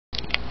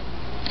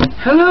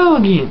Hello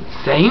again.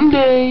 Same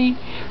day,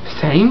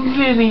 same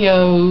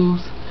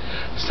videos,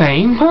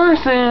 same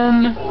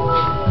person.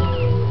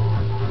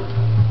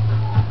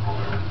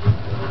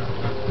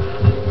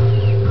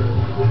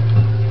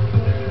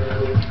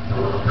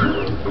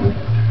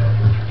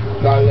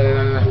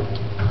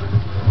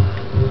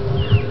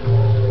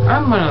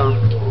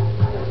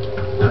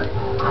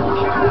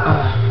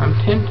 I'm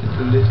tempted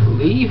to just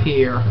leave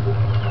here.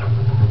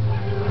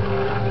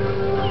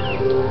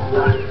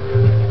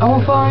 I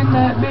will find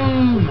that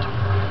beam.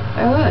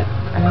 Hey look,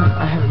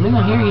 I haven't been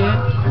here yet.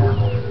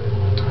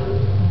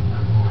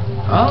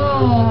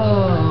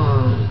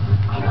 Oh,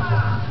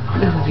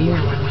 this is the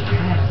area where we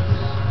cats.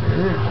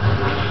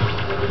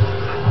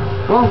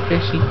 Whoa,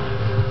 fishy.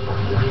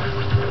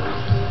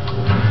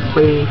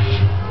 Fish.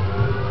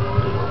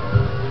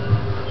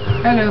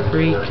 Hello,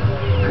 freak.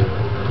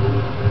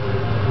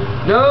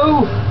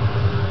 No!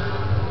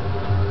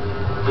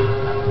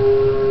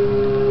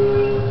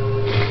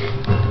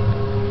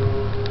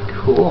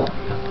 Cool.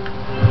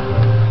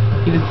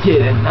 He just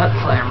did a nut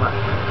slammer.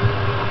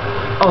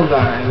 Oh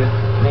god, I just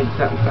made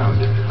something sound.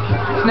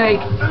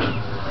 Snake!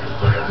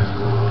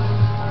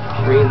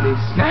 Crazy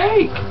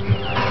snake!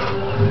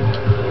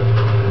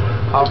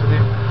 Over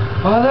there.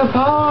 By the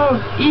power of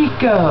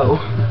eco!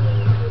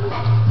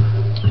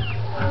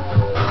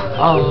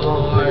 I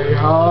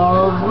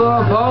have the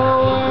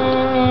power!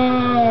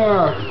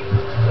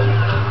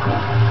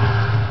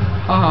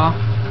 Haha.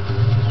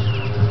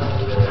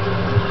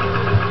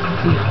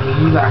 See how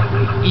you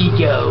actually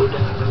ecoed.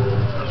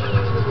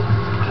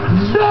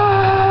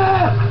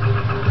 Zap!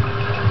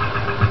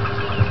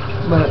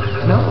 But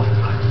no,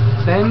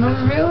 Sandman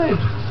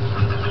Village.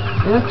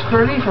 It looks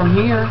pretty from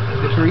here.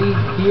 The tree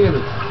here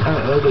looks kind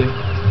of ugly.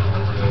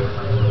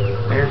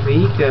 There's the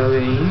eco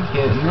beam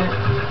hitting it.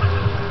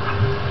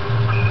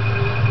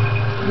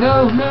 No,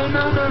 no,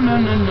 no, no, no,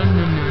 no, no, no,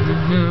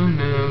 no,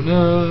 no, no,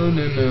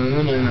 no,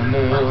 no,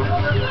 no, no.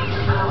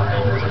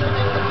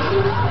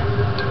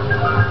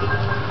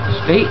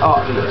 Stay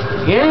obvious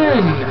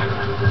again.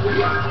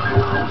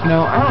 No,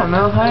 I don't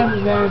know if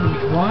I'm better to be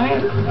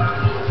quiet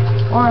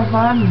or if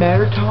I'm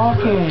better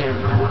talking.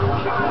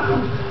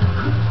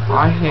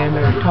 I say I'm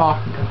better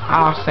talking because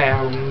I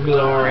sound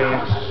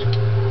glorious.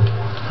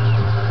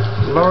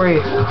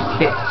 Glorious and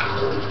sick.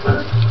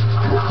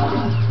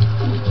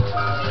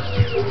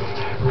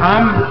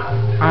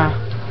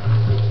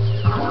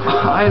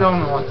 I don't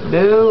know what to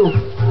do.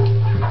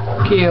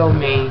 Kill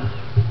me.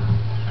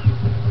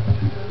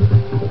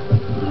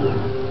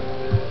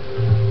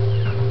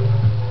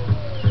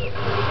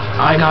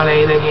 I got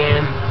ate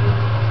again.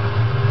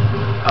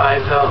 I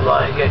felt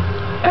like it.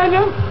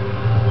 Hello.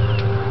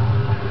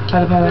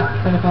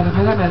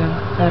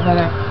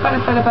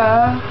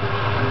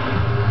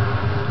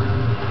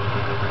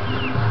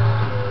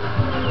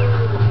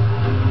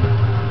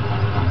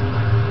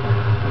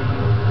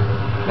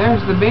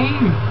 There's the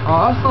beam.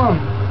 Awesome.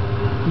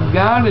 You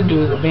gotta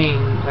do the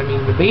beams. I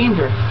mean, the beams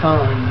are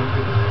fun.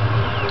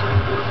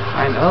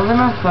 I know they're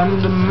not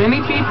fun to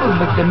many people,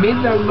 but to me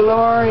they're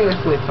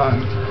gloriously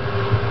fun.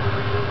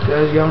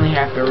 Because you only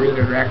have to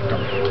redirect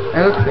them.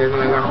 Hey, look, there's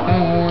another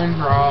horn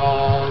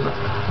frog.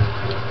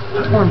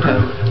 Horn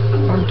toad.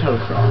 Horn toad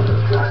frog.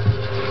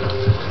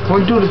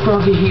 Horn toad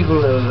froggy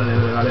eagle.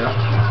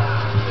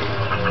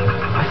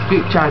 I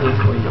speak Chinese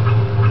for you.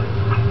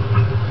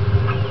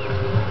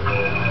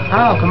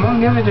 Oh, come on,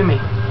 give it to me.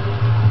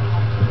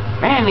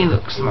 Man, he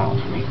looks small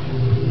to me.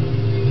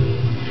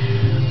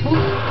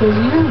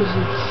 Because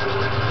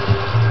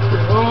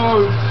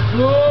oh,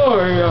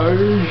 sorry.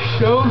 I'm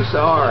so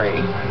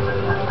sorry.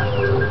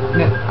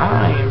 That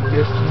I am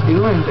just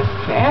doing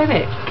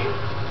pathetic.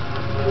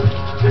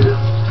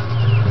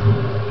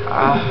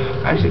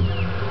 I should...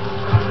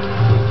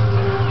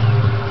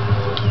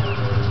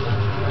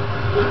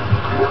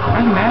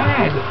 I'm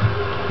mad.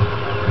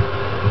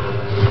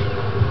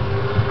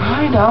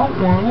 I don't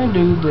want to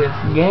do this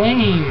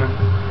game,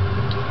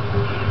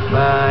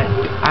 but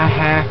I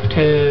have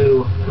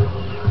to.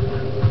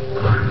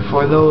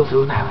 For those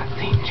who haven't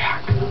seen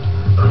Jak.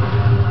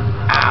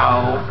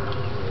 Ow!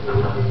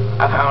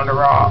 I found a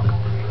rock.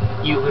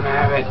 You can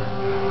have it.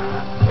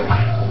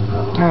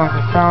 Now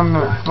I found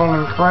the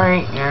exploding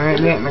crate and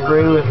it didn't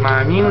agree with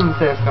my immune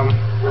system.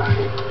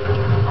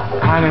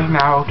 I just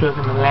now took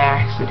an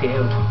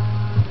laxative.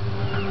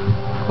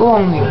 Who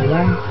only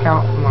one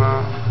count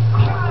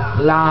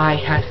lie,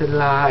 I said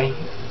lie.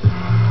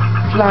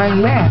 Fly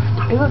left.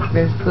 Hey look,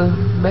 that's the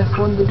best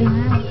one to do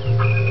now.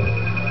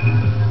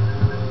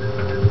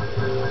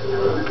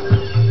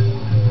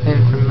 And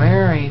from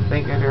there I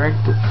think I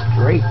directed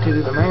straight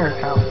to the mayor's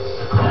house.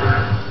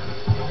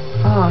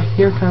 Oh,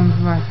 here comes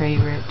my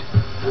favorite.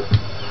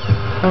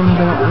 Don't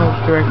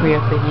look directly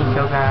at the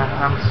eco guy.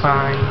 I'm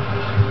fine.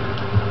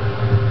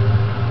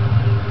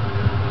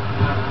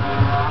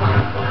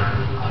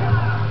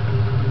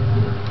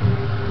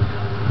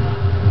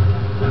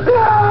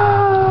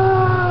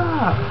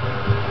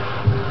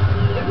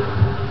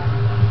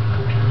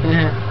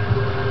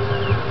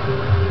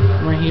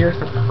 Right here's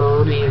the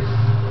prettiest.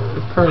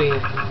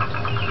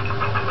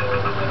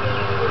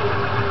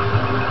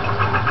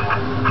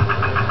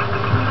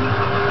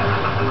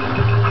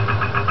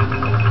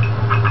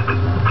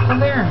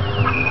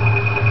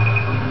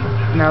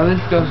 Now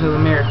this goes to the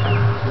Americans.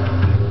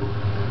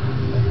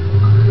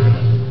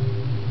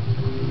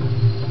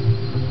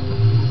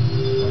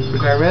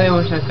 Which I really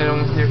wish I could have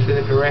went there to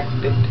the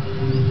directed.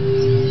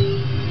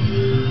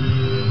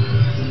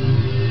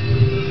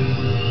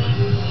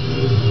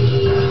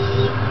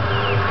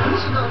 You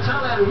should go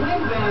tell that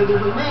windbag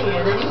of a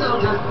mayor that he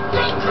owes us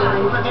big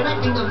time for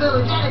connecting the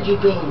village energy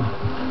beam.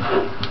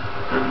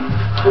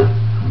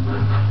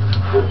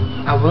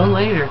 I will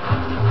later.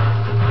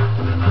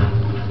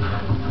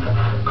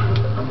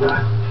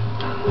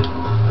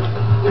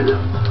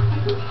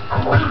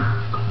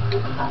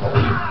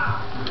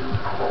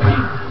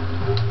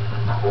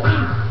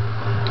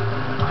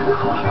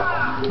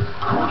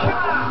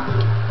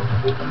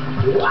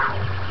 Wow!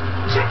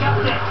 Check out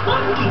that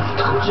funky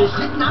sculpture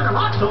sitting on the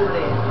rocks over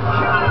there.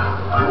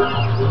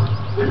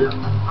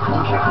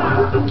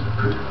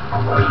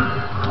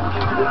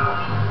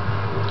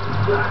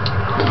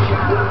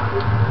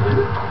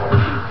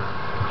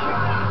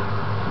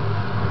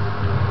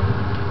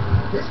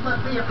 This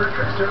must be a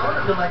Precursor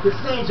oracle like the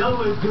sage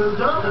always goes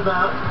on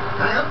about.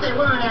 I hope they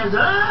weren't as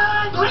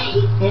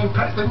ugly in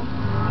person.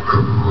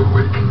 Who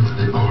awakens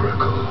the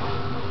oracle?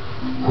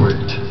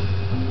 Wait,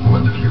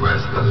 one of you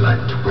has the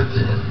light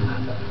within.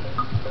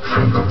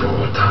 From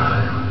before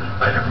time,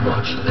 I have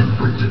watched and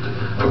waited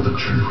for the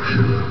true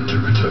hero to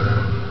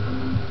return.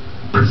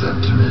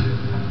 Present to me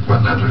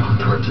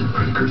 120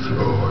 Precursor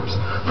orbs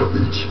for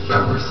each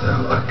power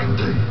cell I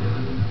contain.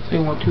 So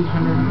you want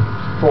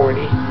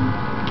 240.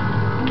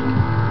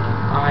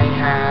 I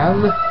have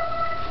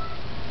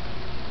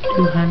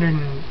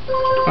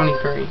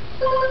 223.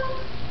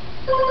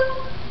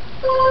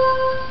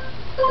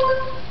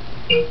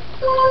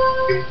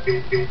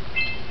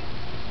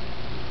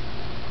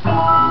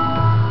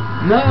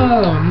 No,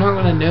 I'm not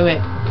gonna do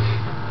it.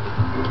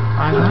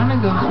 I'm gonna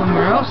go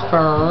somewhere else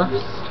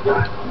first.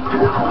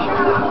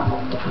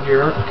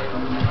 Jerk.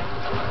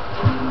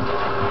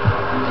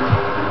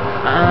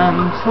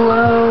 I'm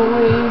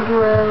slowly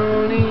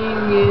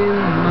drowning in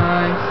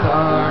my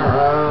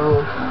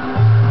sorrow.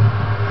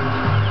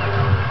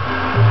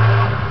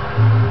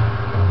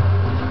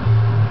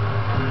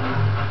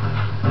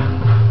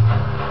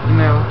 You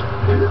know,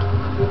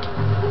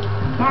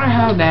 I wonder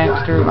how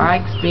Daxter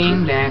likes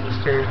being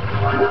Daxter.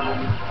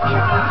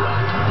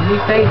 He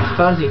stays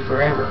fuzzy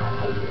forever.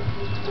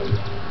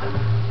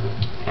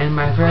 And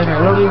by forever, I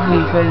don't mean to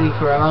be fuzzy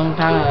for a long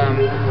time.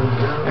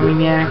 I mean,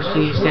 he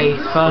actually stays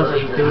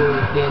fuzzy through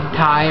the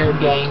entire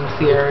game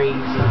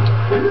series.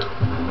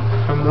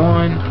 From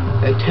 1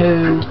 to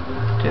 2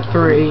 to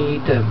 3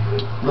 to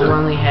the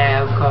one we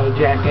have called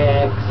Jak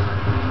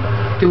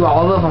Daxter. Through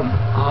all of them.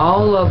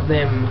 All of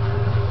them.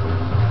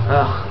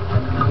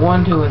 Ugh.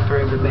 1, 2, and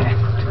 3 are the best.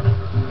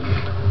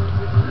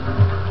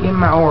 Give me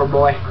my ore,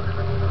 boy.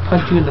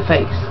 Punch you in the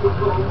face. Oh,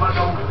 what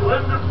a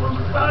wonderful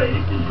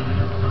sight!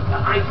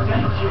 I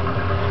thank you.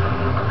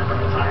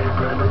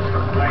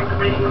 Like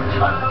me,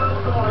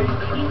 boy,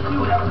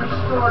 you have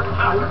restored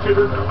power to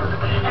the North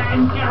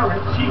and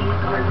guaranteed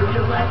my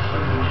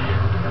re-election.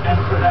 And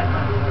for that,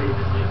 my boy,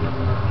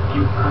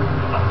 you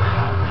earned a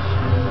house.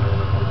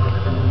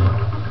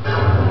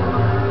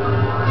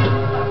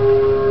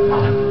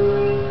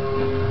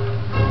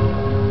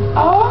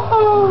 Oh,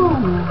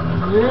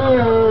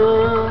 yeah.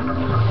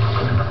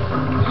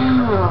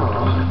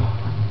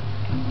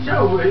 So,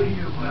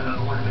 you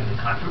want to make a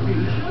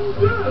contribution?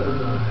 Good.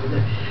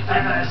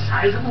 And a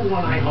sizable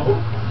one, I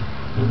hope.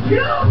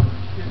 Yeah.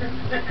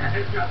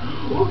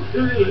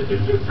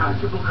 It's a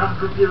sizable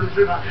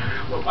contribution. I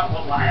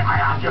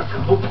just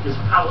hope this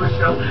power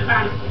shell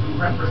adequately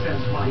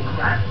represents my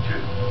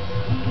gratitude.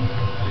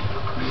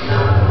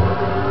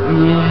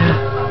 Yeah.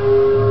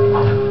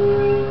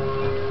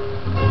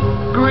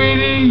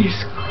 Greedy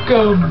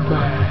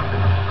scumbag.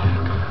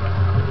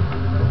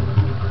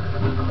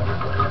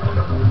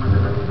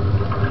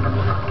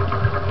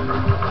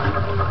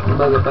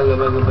 Bugger.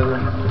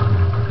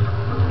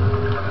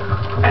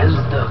 As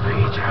the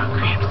creature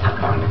creeps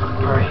upon its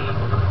prey,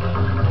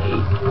 he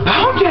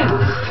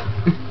pounces!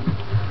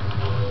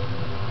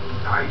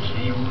 I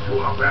see you two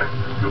are back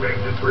to make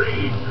the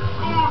trade.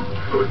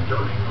 Good,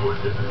 jolly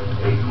good.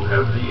 And you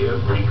have the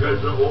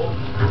Precursor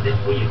orbs that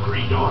we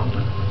agreed on.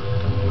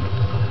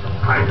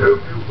 I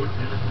hope you put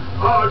this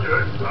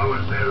hard-earned power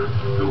cell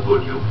to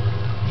good use.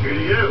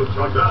 Cheerio,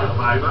 ta-ta,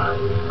 bye-bye.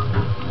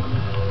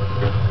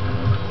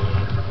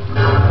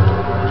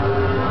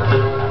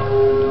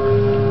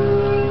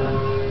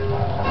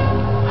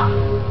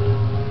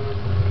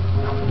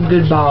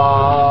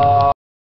 Goodbye.